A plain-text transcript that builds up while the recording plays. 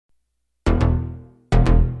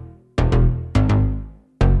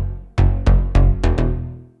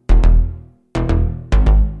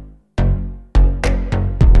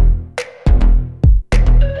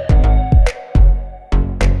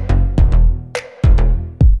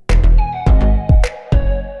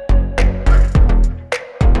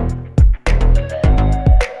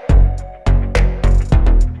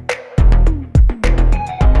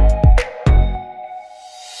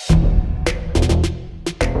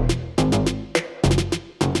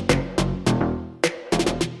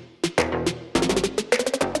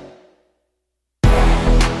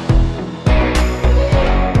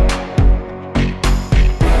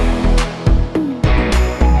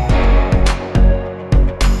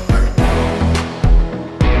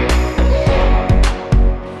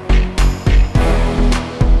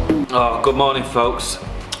Oh, good morning folks.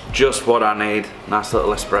 Just what I need. Nice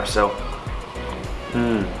little espresso.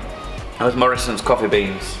 Those Morrison's coffee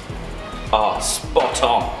beans are spot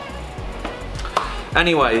on.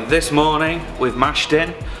 Anyway, this morning we've mashed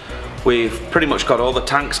in. We've pretty much got all the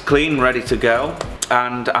tanks clean, ready to go.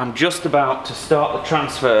 And I'm just about to start the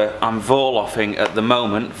transfer. I'm vol-offing at the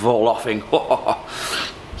moment. Vol-offing.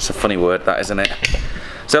 It's a funny word, that, isn't it?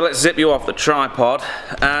 So let's zip you off the tripod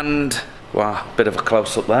and, wow, bit of a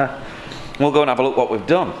close-up there. We'll go and have a look what we've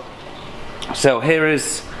done. So here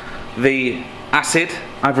is the acid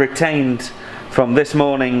I've retained from this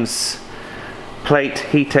morning's plate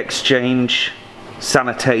heat exchange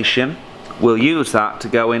sanitation. We'll use that to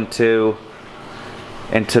go into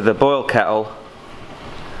the boil kettle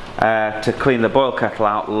to clean the boil kettle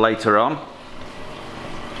out later on.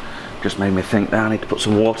 Just made me think that I need to put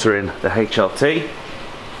some water in the HLT.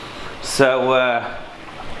 So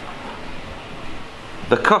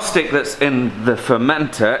the caustic that's in the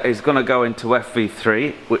fermenter is going to go into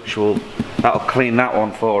FV3, that'll clean that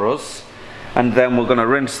one for us, and then we're going to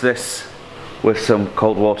rinse this with some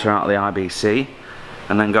cold water out of the IBC,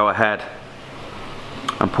 and then go ahead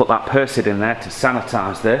and put that Persid in there to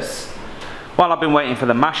sanitize this. While I've been waiting for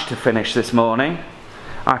the mash to finish this morning,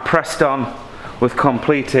 I pressed on with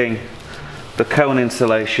completing the cone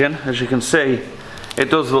insulation. As you can see, it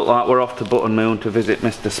does look like we're off to Button Moon to visit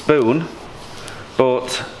Mr. Spoon,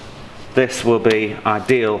 but this will be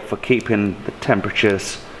ideal for keeping the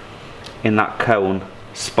temperatures in that cone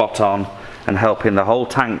spot on and helping the whole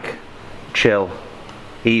tank chill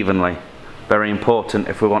evenly. Very important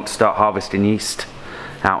if we want to start harvesting yeast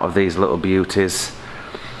out of these little beauties.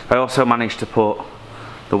 I also managed to put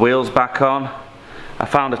the wheels back on. I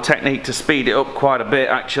found a technique to speed it up quite a bit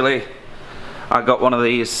actually. I got one of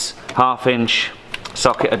these 1/2-inch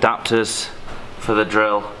socket adapters for the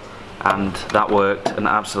drill, and that worked an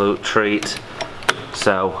absolute treat.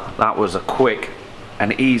 So that was a quick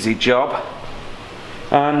and easy job.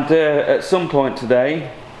 And at some point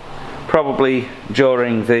today, probably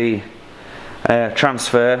during the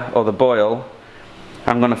transfer or the boil,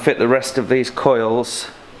 I'm going to fit the rest of these coils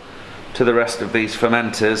to the rest of these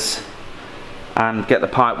fermenters and get the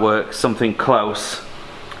pipe work something close.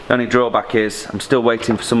 The only drawback is I'm still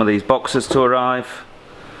waiting for some of these boxes to arrive,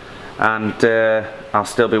 and I'll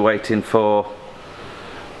still be waiting for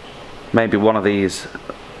maybe one of these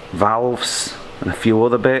valves and a few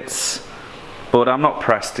other bits, but I'm not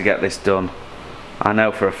pressed to get this done. I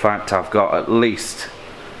know for a fact I've got at least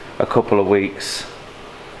a couple of weeks,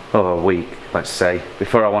 or a week let's say,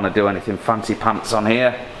 before I want to do anything fancy pants on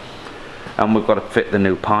here. And we've got to fit the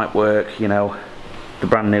new pipe work, you know, the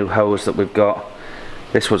brand new hose that we've got.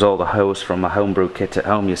 This was all the hose from my homebrew kit at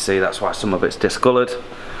home, you see, that's why some of it's discoloured.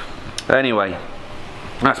 Anyway,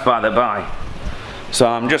 that's by the by. So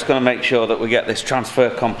I'm just going to make sure that we get this transfer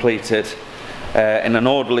completed in an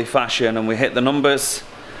orderly fashion, and we hit the numbers,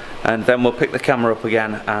 and then we'll pick the camera up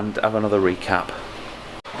again and have another recap.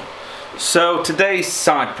 So today's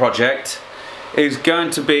side project is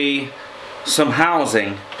going to be some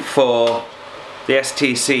housing for the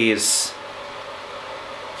STCs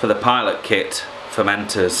for the pilot kit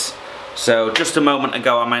fermenters. So just a moment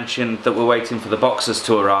ago I mentioned that we're waiting for the boxes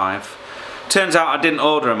to arrive. Turns out I didn't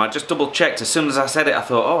order them. I just double checked. As soon as I said it I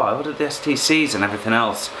thought, oh, I ordered the STCs and everything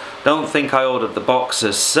else. Don't think I ordered the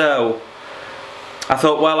boxes. So I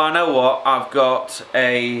thought, well, I know what, I've got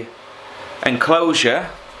a enclosure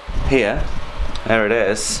here, there it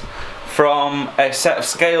is, from a set of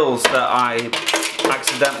scales that I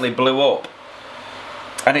accidentally blew up,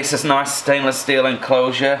 and it's a nice stainless steel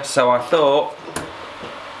enclosure. So I thought,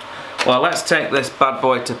 well, let's take this bad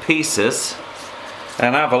boy to pieces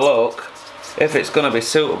and have a look if it's going to be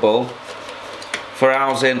suitable for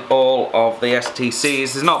housing all of the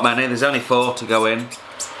STCs. There's not many, there's only 4 to go in,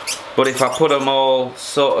 but if I put them all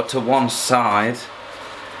sort of to one side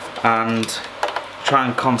and try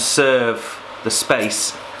and conserve the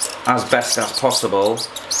space as best as possible,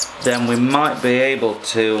 then we might be able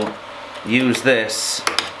to use this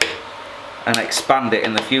and expand it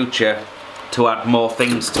in the future to add more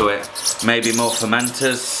things to it. Maybe more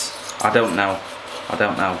fermenters, I don't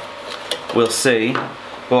know, we'll see.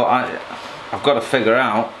 But I've got to figure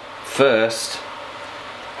out first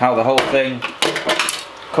how the whole thing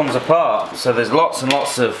comes apart. So there's lots and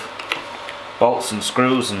lots of bolts and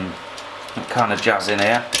screws and that kind of jazz in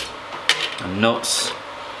here, and nuts,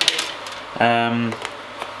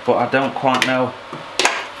 but I don't quite know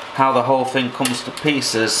how the whole thing comes to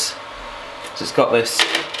pieces. So it's got this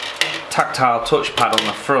tactile touchpad on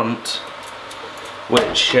the front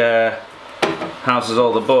which houses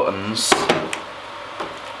all the buttons.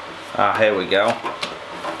 Here we go.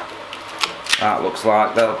 That looks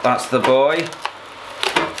like that's the boy.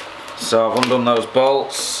 So I've undone those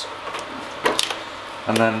bolts,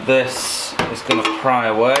 and then this is going to pry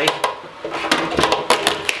away.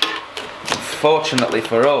 Fortunately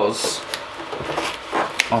for us,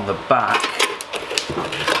 on the back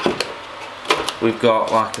we've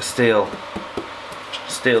got like a steel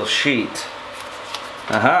sheet.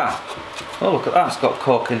 Aha! Oh, look at that, it's got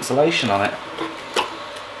cork insulation on it.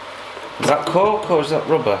 Is that cork or is that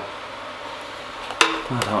rubber?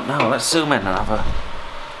 I don't know. Let's zoom in and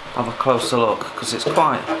have a closer look, because it's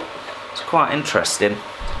quite interesting.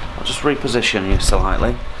 I'll just reposition you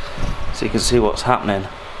slightly so you can see what's happening.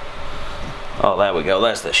 Oh, there we go,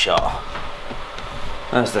 there's the shot.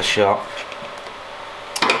 There's the shot.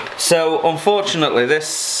 So, unfortunately,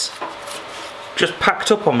 this just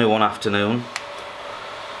packed up on me one afternoon.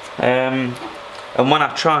 And when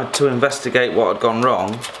I tried to investigate what had gone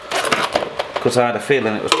wrong, because I had a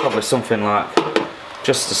feeling it was probably something like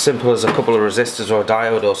just as simple as a couple of resistors or a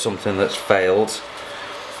diode or something that's failed,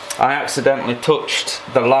 I accidentally touched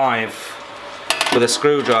the live with a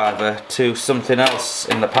screwdriver to something else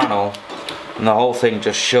in the panel, and the whole thing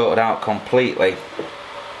just shorted out completely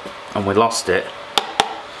and we lost it.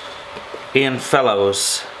 Ian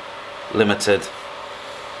Fellows Limited,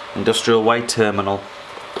 Industrial Way Terminal.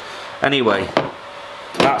 Anyway,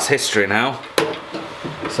 that's history now.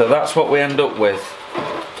 So that's what we end up with.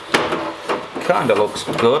 Kinda looks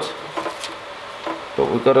good, but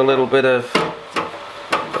we've got a little bit of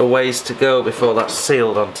a ways to go before that's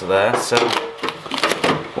sealed onto there, so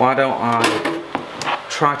why don't I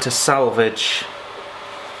try to salvage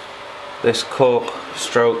this cork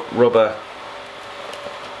stroke rubber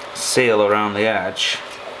seal around the edge,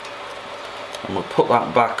 and we'll put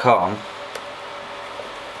that back on,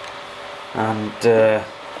 and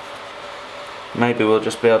maybe we'll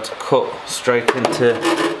just be able to cut straight into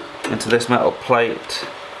this metal plate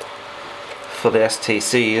for the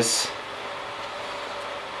STCs,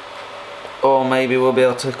 or maybe we'll be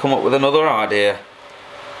able to come up with another idea.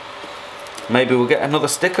 Maybe we'll get another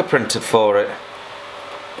sticker printed for it.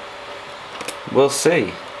 We'll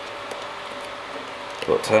see.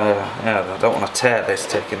 But yeah, I don't want to tear this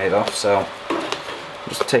taking it off, so I'm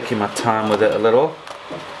just taking my time with it a little.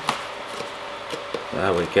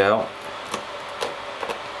 There we go.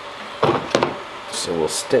 So we'll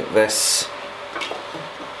stick this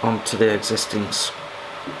onto the existing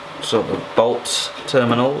sort of bolt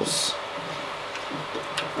terminals.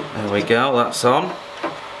 There we go, that's on.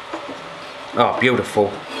 Oh,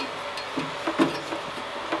 beautiful.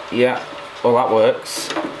 Yeah, well that works.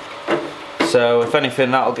 So if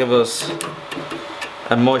anything, that'll give us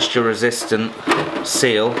a moisture resistant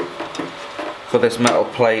seal for this metal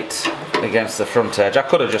plate against the front edge. I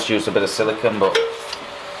could have just used a bit of silicone, but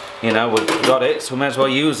you know, we've got it, so we may as well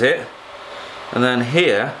use it. And then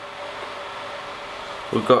here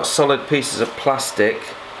we've got solid pieces of plastic,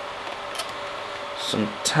 some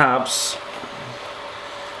tabs,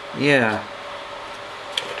 yeah,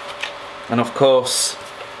 and of course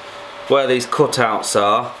where these cutouts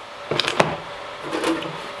are,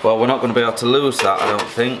 well, we're not going to be able to lose that, I don't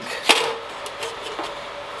think,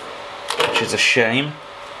 which is a shame.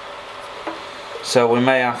 So we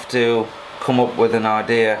may have to come up with an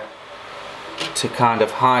idea to kind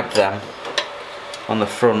of hide them on the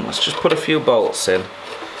front. Let's just put a few bolts in,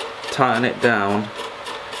 tighten it down,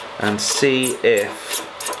 and see if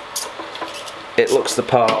it looks the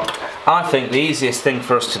part. I think the easiest thing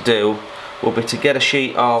for us to do will be to get a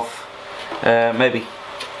sheet of maybe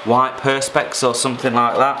white perspex or something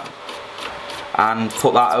like that, and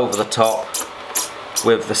put that over the top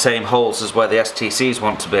with the same holes as where the STCs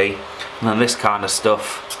want to be, and then this kind of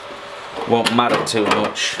stuff won't matter too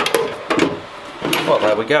much. Well,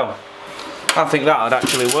 there we go. I think that would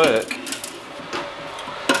actually work.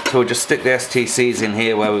 So we'll just stick the STCs in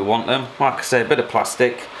here where we want them. Like I say, a bit of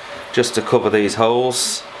plastic just to cover these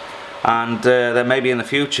holes, and then maybe in the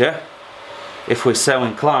future, if we're so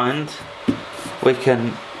inclined, we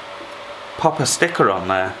can pop a sticker on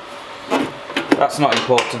there. That's not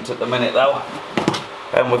important at the minute though.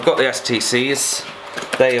 And we've got the STCs.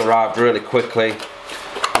 They arrived really quickly.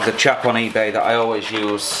 There's a chap on eBay that I always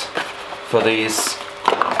use for these,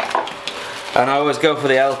 and I always go for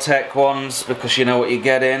the L-Tech ones because you know what you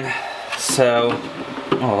get in. So,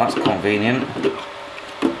 oh, that's convenient.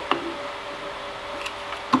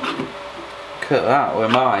 Look at that, we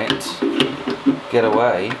might get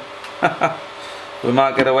away. We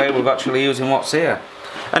might get away with actually using what's here.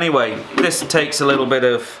 Anyway, this takes a little bit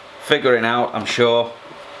of figuring out, I'm sure,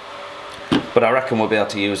 but I reckon we'll be able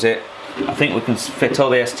to use it. I think we can fit all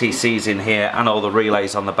the STCs in here and all the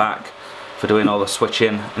relays on the back for doing all the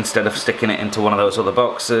switching instead of sticking it into one of those other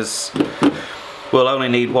boxes. We'll only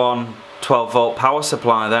need one 12-volt power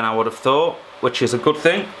supply then, I would have thought, which is a good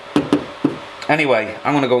thing. Anyway,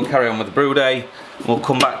 I'm going to go and carry on with the brew day. We'll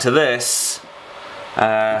come back to this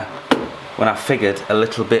when I've figured a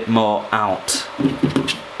little bit more out.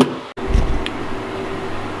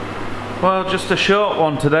 Well, just a short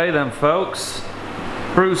one today then, folks.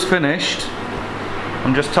 Brew's finished.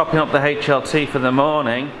 I'm just topping up the HLT for the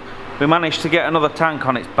morning. We managed to get another tank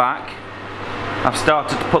on its back. I've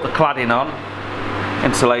started to put the cladding on.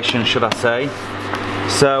 Insulation, should I say.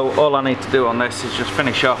 So all I need to do on this is just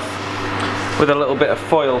finish off with a little bit of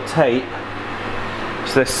foil tape.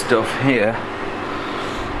 It's this stuff here.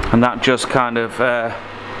 And that just kind of,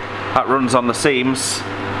 that runs on the seams.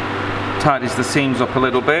 Tidies the seams up a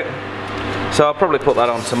little bit. So I'll probably put that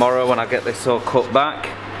on tomorrow when I get this all cut back.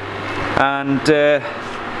 And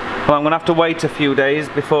well, I'm going to have to wait a few days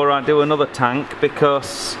before I do another tank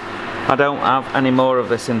because I don't have any more of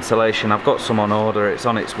this insulation. I've got some on order, it's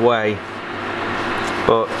on its way.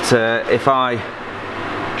 But if I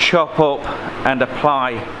chop up and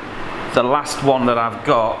apply the last one that I've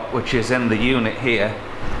got, which is in the unit here,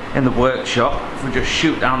 in the workshop, if we just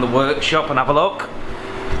shoot down the workshop and have a look.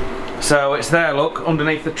 So it's there, look,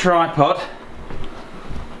 underneath the tripod.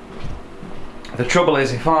 The trouble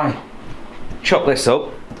is, if I chop this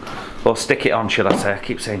up, or stick it on, should I say, I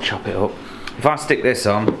keep saying chop it up. If I stick this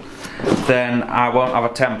on, then I won't have a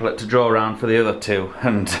template to draw around for the other two,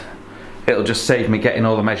 and it'll just save me getting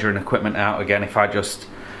all the measuring equipment out again if I just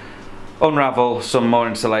unravel some more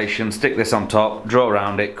insulation, stick this on top, draw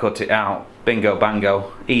around it, cut it out, bingo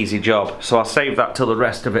bango, easy job. So I'll save that till the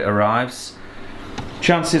rest of it arrives.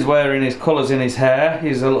 Chance's wearing his colours in his hair.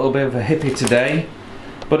 He's a little bit of a hippie today,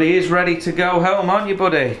 but he is ready to go home, aren't you,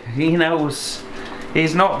 buddy? He knows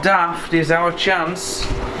he's not daft. He's our chance.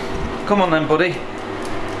 Come on then, buddy.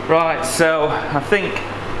 Right, so I think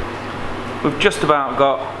we've just about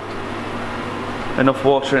got enough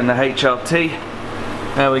water in the HLT.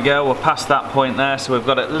 There we go, we're past that point there, so we've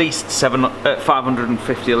got at least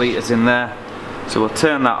 550 litres in there. So we'll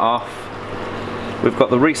turn that off. We've got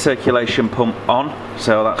the recirculation pump on,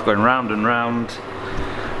 so that's going round and round.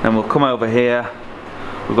 Then we'll come over here.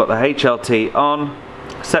 We've got the HLT on,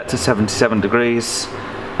 set to 77 degrees.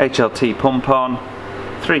 HLT pump on,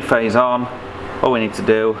 3-phase on. All we need to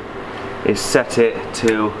do is set it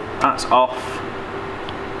to, that's off,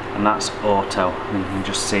 and that's auto. And you can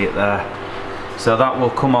just see it there. So that will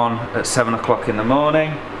come on at 7 o'clock in the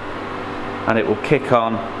morning, and it will kick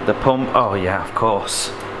on the pump. Oh yeah, of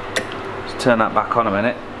course. Let's turn that back on a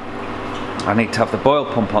minute. I need to have the boil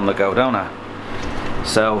pump on the go, don't I?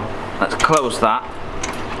 So let's close that.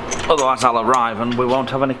 Otherwise I'll arrive and we won't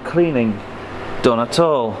have any cleaning done at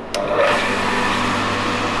all.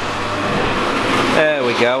 There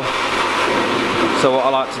we go. So what I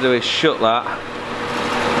like to do is shut that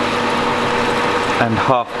and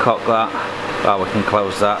half cock that. Well, we can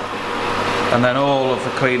close that. And then all of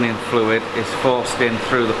the cleaning fluid is forced in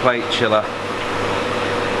through the plate chiller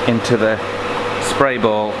into the spray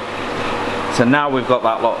ball. So now we've got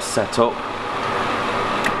that lot set up.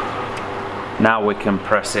 Now we can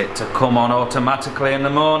press it to come on automatically in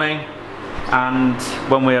the morning, and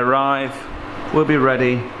when we arrive we'll be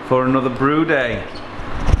ready for another brew day.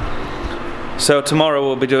 So tomorrow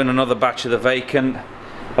we'll be doing another batch of the vacant.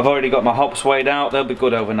 I've already got my hops weighed out, they'll be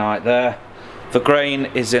good overnight there. The grain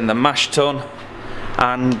is in the mash tun,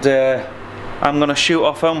 and I'm gonna shoot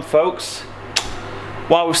off home, folks,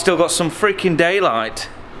 while we've still got some freaking daylight.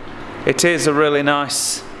 It is a really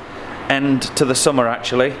nice end to the summer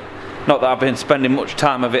actually. Not that I've been spending much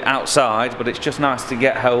time of it outside, but it's just nice to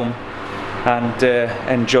get home and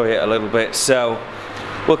enjoy it a little bit. So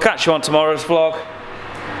we'll catch you on tomorrow's vlog.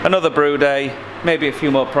 Another brew day, maybe a few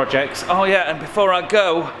more projects. Oh yeah, and before I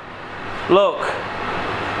go, look,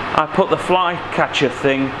 I put the fly catcher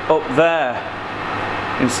thing up there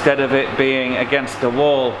instead of it being against a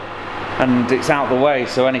wall, and it's out the way,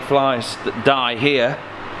 so any flies that die here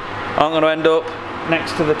aren't going to end up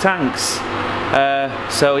next to the tanks.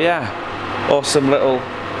 So yeah, awesome little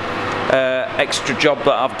extra job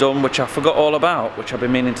that I've done, which I forgot all about, which I've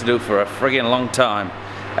been meaning to do for a friggin' long time.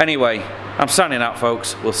 Anyway, I'm signing out,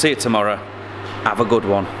 folks. We'll see you tomorrow. Have a good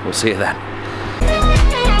one. We'll see you then.